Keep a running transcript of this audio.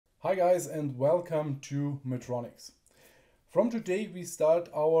Hi guys and welcome to Metronix. From today we start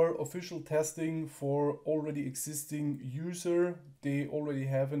our official testing for already existing user. They already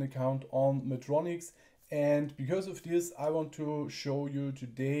have an account on Metronix, and because of this I want to show you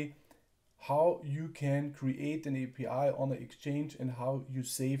today how you can create an API on an exchange and how you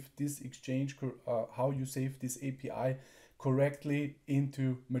save this API correctly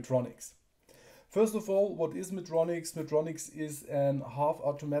into Metronix. First of all, what is Metronix? Metronix is an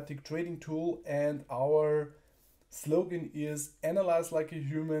half-automatic trading tool, and our slogan is analyze like a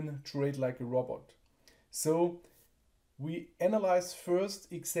human, trade like a robot. So we analyze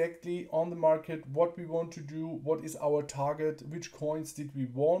first exactly on the market what we want to do, what is our target, which coins did we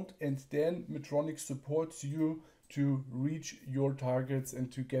want, and then Metronix supports you to reach your targets and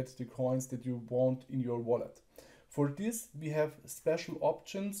to get the coins that you want in your wallet. For this we have special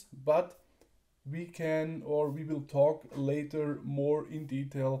options, but we will talk later more in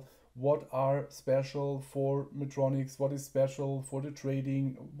detail what are special for Metronix, what is special for the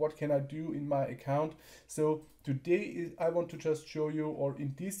trading, what can I do in my account. So today I want to just show you, or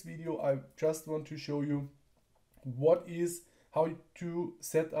in this video I just want to show you how to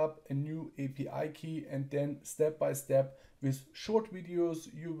set up a new API key, and then step by step with short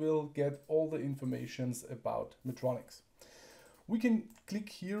videos you will get all the informations about Metronix. We can click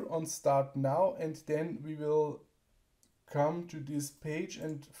here on Start Now, and then we will come to this page,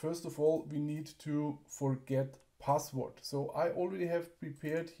 and first of all we need to forget password. So I already have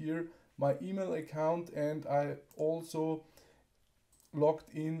prepared here my email account, and I also logged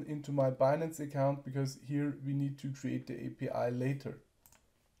into my Binance account because here we need to create the API later.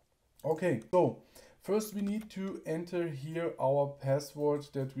 Okay, so first we need to enter here our password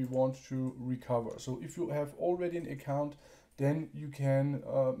that we want to recover. So if you have already an account, then you can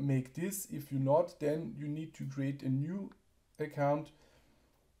make this. If you not, then you need to create a new account.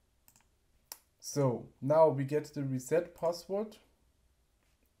 So now we get the reset password.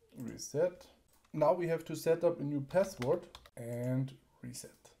 Reset. Now we have to set up a new password and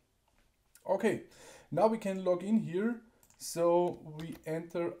reset. Okay, now we can log in here. So we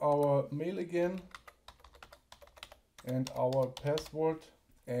enter our mail again and our password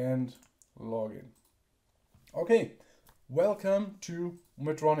and log in. Okay. Welcome to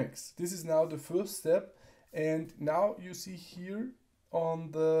Metronix. This is now the first step, and now you see here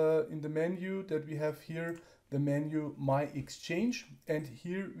in the menu that we have here the menu My Exchange, and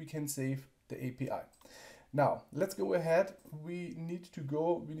here we can save the API. Now let's go ahead. We need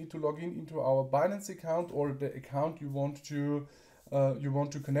to log into our Binance account, or the account you want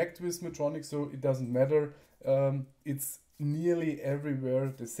to connect with Metronix. So it doesn't matter. It's nearly everywhere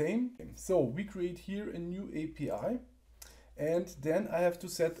the same. So we create here a new API. And then I have to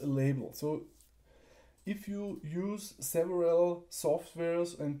set a label. So if you use several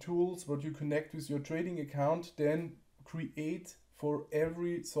softwares and tools what you connect with your trading account, then create for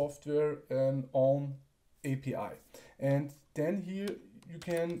every software an own API. And then here you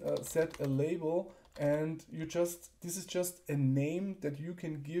can set a label, and this is just a name that you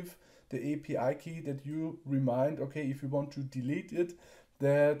can give the API key, that you remind, okay, if you want to delete it,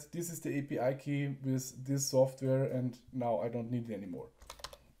 that this is the API key with this software, and now I don't need it anymore.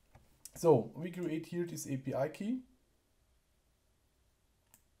 So we create here this API key.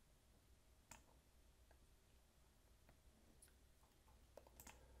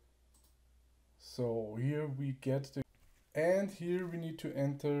 So here we get and here we need to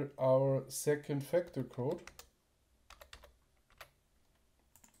enter our second factor code.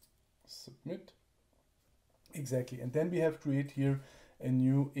 Submit. Exactly, and then we have create here a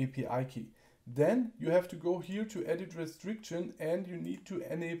new API key. Then you have to go here to edit restriction, and you need to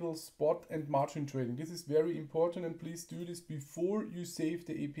enable spot and margin trading. This is very important, and please do this before you save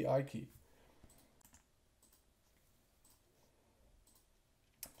the API key.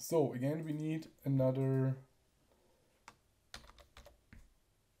 So again, we need another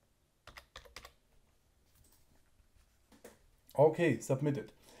okay,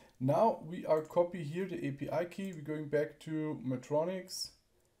 submitted. Now we are copy here the API key. We're going back to Metronix,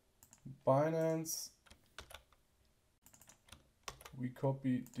 Binance. We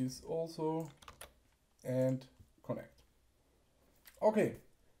copy this also and connect. Okay,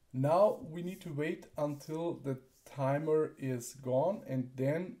 now we need to wait until the timer is gone, and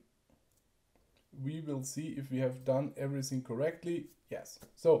then we will see if we have done everything correctly. Yes.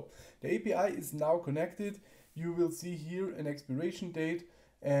 So the API is now connected. You will see here an expiration date.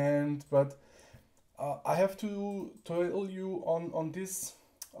 But I have to tell you on this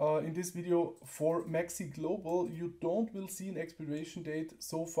in this video, for MEXC Global you will see an expiration date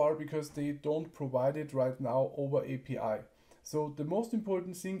so far because they don't provide it right now over API. So the most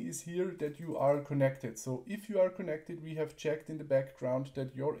important thing is here that you are connected. So if you are connected, we have checked in the background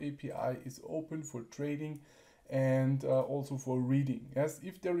that your API is open for trading and also for reading. Yes,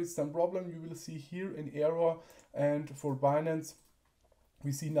 if there is some problem, you will see here an error, and for Binance,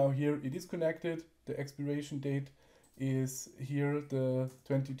 we see now here it is connected. The expiration date is here the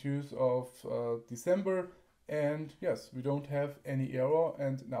 22nd of December, and yes, we don't have any error,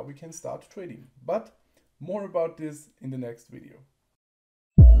 and now we can start trading. But more about this in the next video.